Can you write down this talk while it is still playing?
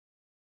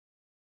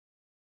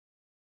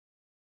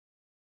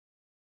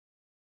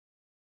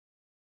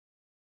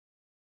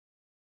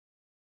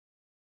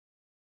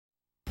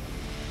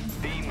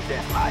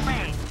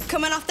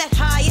coming off that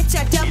high, it's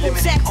a double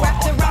sack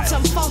wrapped around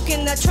some funk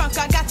in the trunk.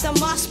 I got the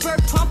Mossberg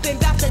pumping,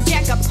 bout to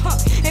jack a pump.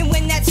 And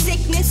when that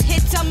sickness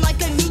hits, I'm like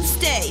a new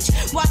stage.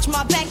 Watch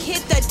my back hit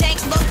the dank,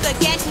 load the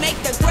gank, make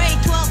the grade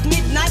 12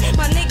 midnight.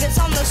 My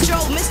niggas on the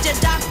stroll, Mr.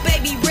 Doc,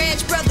 Baby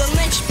Reg, Brotha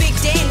Lynch, Big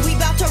Dan. We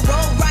bout to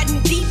roll, riding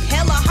deep,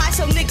 hella high,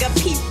 so nigga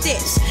peep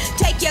this.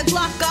 Take your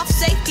Glock off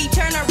safety,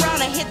 turn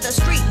around and hit the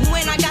street. And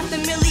when I got the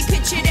milli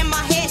pictured in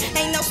my head,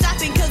 ain't no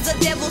stopping, cause the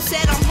devil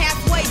said I'm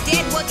halfway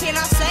dead. What can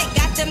I say?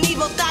 Got them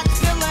evil thoughts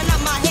filling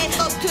up my head.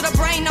 Up to the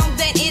brain on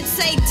that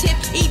insane tip,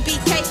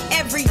 EBK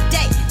every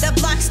day. The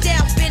block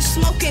style bitch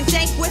smoking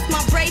dank with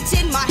my braids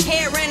in my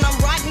hair, and I'm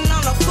riding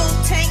on a full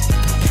tank.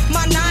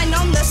 My 9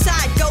 on the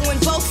side going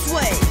both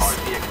ways.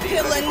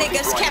 Killer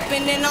niggas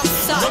capping and I'm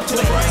sideways. Look to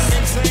the brain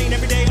insane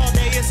every day, all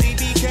day is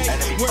EBK.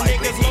 Where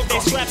niggas load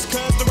their straps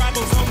cause the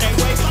rivals on their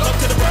way. Look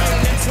to the brain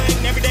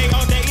insane every day,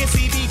 all day is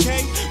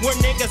EBK. Where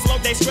niggas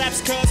load their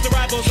straps cause the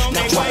rivals on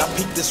their way. Now try to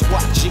peek this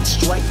watch, it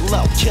straight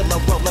low. Killer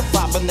rollin'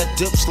 5 in the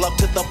dip, slow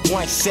to the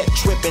point, set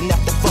trippin'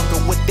 after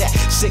fuckin' with that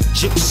sick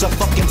juice. A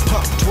fucking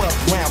pump, 12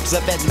 rounds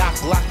of that knock,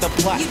 lock the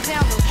plot.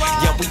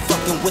 Yeah, we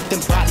fuckin' with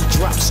them body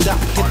drops.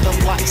 Stop, hit the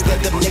lights, let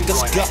them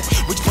niggas go.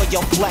 Reach for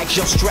your flags,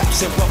 your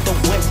straps, and roll the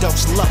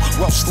windows low,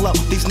 roll slow.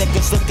 These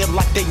niggas looking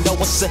like they know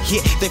it's a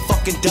hit. They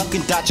fucking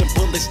ducking, dodging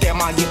bullets.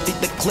 Damn, I empty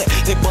the clip.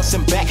 They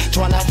bustin' back,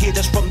 trying to hit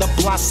us from the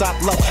blind side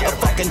low. A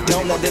fucking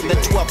donut in the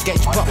 12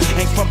 gauge pump.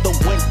 Ain't from the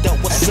window.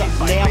 What's up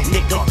now,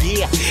 nigga?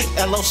 Yeah.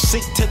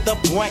 LOC to the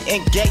point,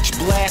 engage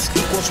blast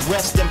equals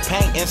rest in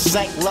pain and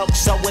St. Locc.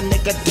 So a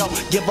nigga don't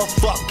give a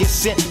fuck.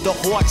 It's in the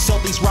heart. So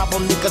these rival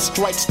niggas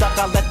straight stuck.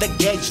 I let the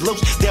gauge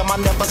loose. Damn, I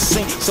never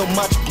seen so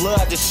much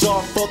blood. It's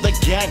all for the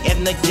gang,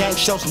 and the gang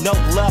shows no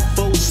love,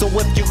 fool. So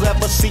if you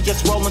ever see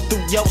us rolling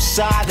through your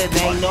side, it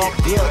ain't all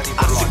good.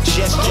 I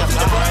suggest you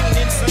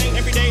hide. Insane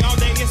every day, all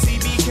day is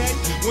CBK.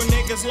 When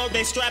niggas load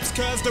their straps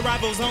cause the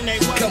rivals on their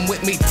way. Come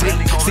with me, D.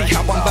 See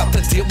how I'm about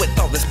to deal with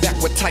all this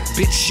backward type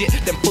bitch shit.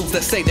 Them fools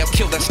that say they'll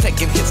kill us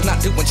taking hits,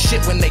 not doing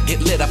shit when they get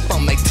lit up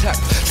on they tuck.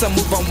 Some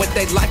move on with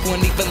their life,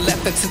 when even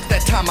left, and since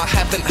that time I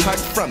haven't heard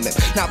from him.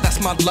 Now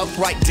that's my Locc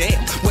right there.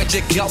 Where'd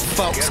you go,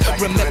 folks?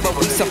 Remember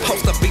we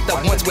supposed to be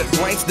the ones with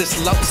brains this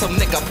low, so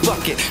nigga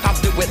fuck it. I'll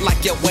do it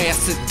like your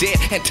ass is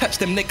dead and touch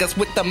them niggas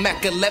with the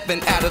Mac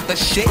 11 out of the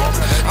shit.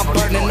 I'm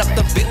burning up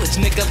the village,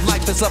 nigga.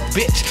 Life is a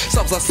bitch.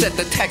 So I set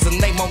the tags and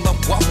name on the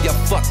wall, you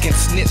fucking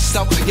snitch.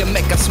 So you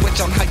make a switch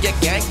on how you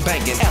gang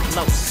banging.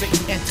 LOC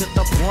into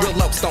the point. Real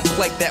Loccs don't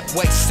play that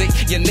way. See,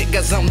 your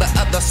niggas on the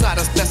other side.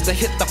 It's best to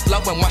hit the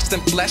flow and watch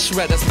them flesh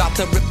shredders about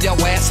to rip your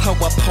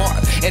asshole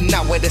apart. And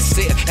now what is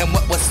said and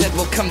what was said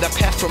will come to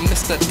pass from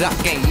Mr. Doc.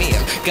 Amen.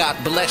 God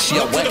bless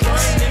your way.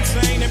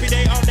 Insane every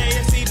day, all day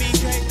is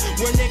CBK.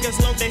 Where niggas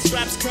load their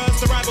straps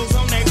cause the rivals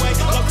on their way.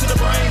 Look to the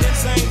brain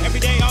insane every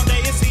day, all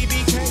day is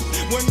CBK.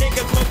 Where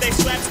niggas load their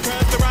straps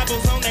cause the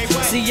rivals on their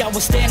way. See, I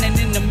was standing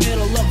in the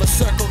middle of a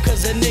circle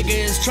cause a nigga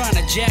is trying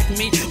to jack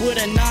me with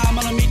a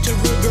 9mm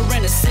Ruger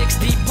and a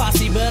 6D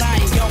posse, but I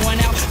ain't going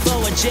out for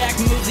a jack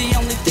move. The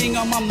only thing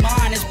on my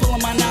mind is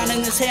pulling my 9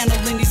 and this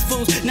handling these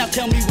fools. Now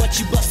tell me what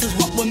you busters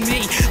want with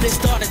me. They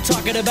started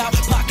talking about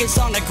pockets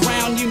on the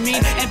ground. You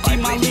mean empty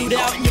my loot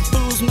out? You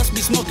fools must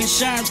be smoking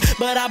sherms,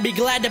 but I'll be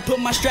glad to put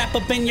my strap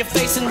up in your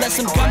face and let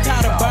some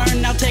gunpowder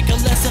burn. Now take a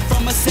lesson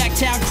from a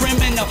Sacktown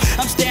criminal.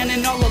 I'm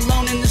standing all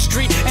alone in the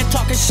street and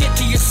talking shit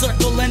to your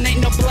circle, and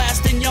ain't no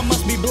blasting. Y'all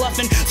must be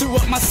bluffing. Threw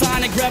up my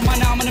sign and grabbed my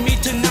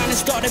 9mm 9 and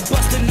started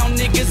busting on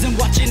niggas and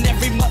watching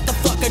every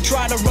motherfucker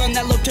try to run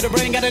that look to the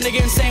brain. Got a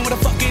nigga insane with a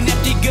fucking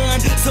empty gun,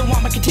 so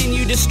I'ma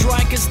continue to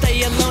strike and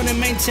stay alone and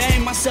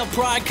maintain my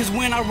self-pride, cause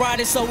when I ride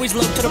it's always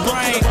low to the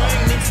brain.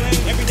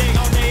 Every day,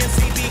 all day is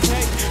CBK.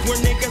 Where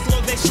niggas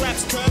load their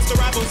straps cause the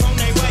rivals on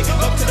their way.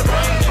 Up to the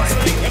brain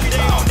insane every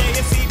day, all day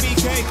is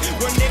CBK.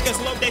 Where niggas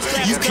load their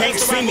straps. You can't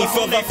see me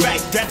for the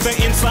fact that the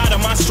inside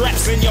of my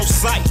straps in your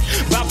sight.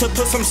 About to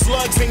put some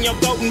slugs in your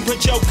throat and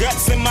put your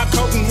guts in my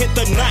coat and hit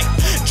the night.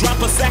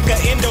 Drop a sack of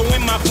endo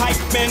in my pipe,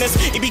 man. It's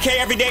EBK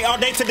every day, all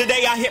day to the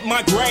day I hit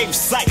my grave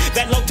site.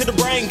 That low to the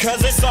brain,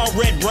 cause it's all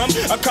red rum.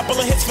 A couple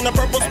of hits from the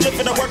purple split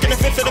for the work and a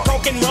fifth of the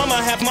coke and rum.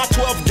 I have my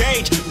 12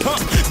 gauge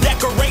pump,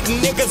 decorating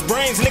niggas'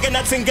 brains. Nigga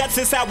nuts and guts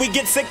is how we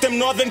get sick, them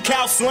northern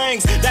cow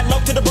slangs. That low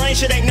to the brain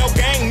shit ain't no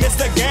gang,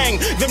 Mr. Gang.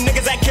 Them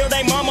niggas that kill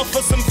they mama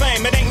for some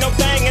fame. It ain't no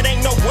thing, it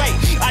ain't no way.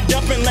 I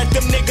dump and let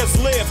them niggas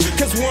live,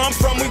 cause where I'm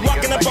from we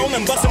walking up on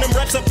them, busting them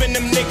reps up in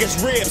them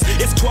niggas' ribs.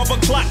 It's 12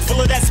 o'clock,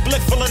 full of that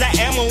split, full of that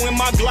ammo in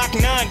my Glock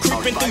 9,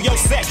 creeping through your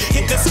set.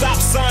 Hit the stop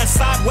sign,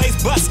 sideways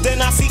bust,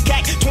 then I see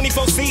CAC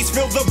 24 C's,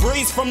 feel the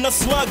breeze from the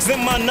slugs in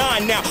my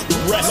 9. Now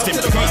rest in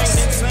peace.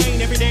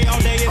 Insane every day,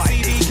 all day is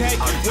CBK.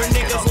 When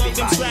niggas load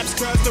them straps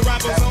cause the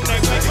rivals on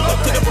their way. Up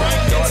to the brain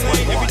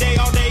insane every day,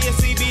 all day is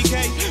CBK.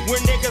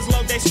 When niggas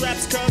load their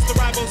straps cause the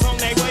rivals on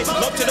their way.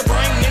 Up to the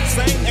brain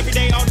insane every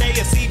day, all day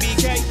is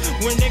CBK.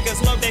 When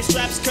niggas load their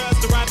straps cause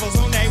the rivals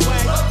on their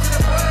way. Up to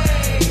the brain.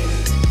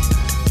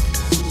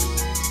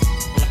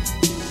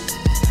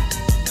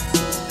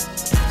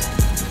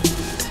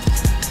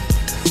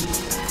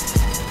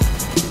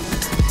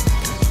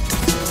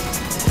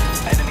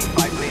 Enemy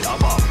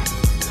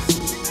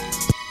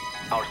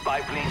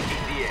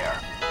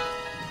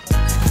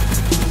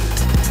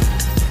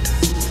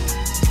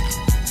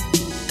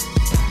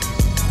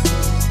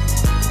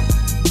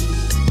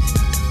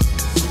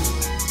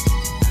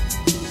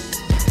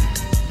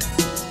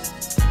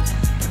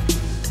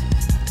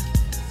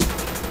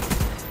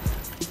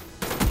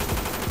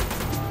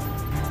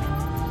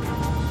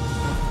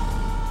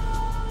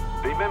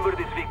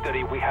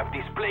have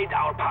displayed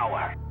our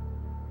power.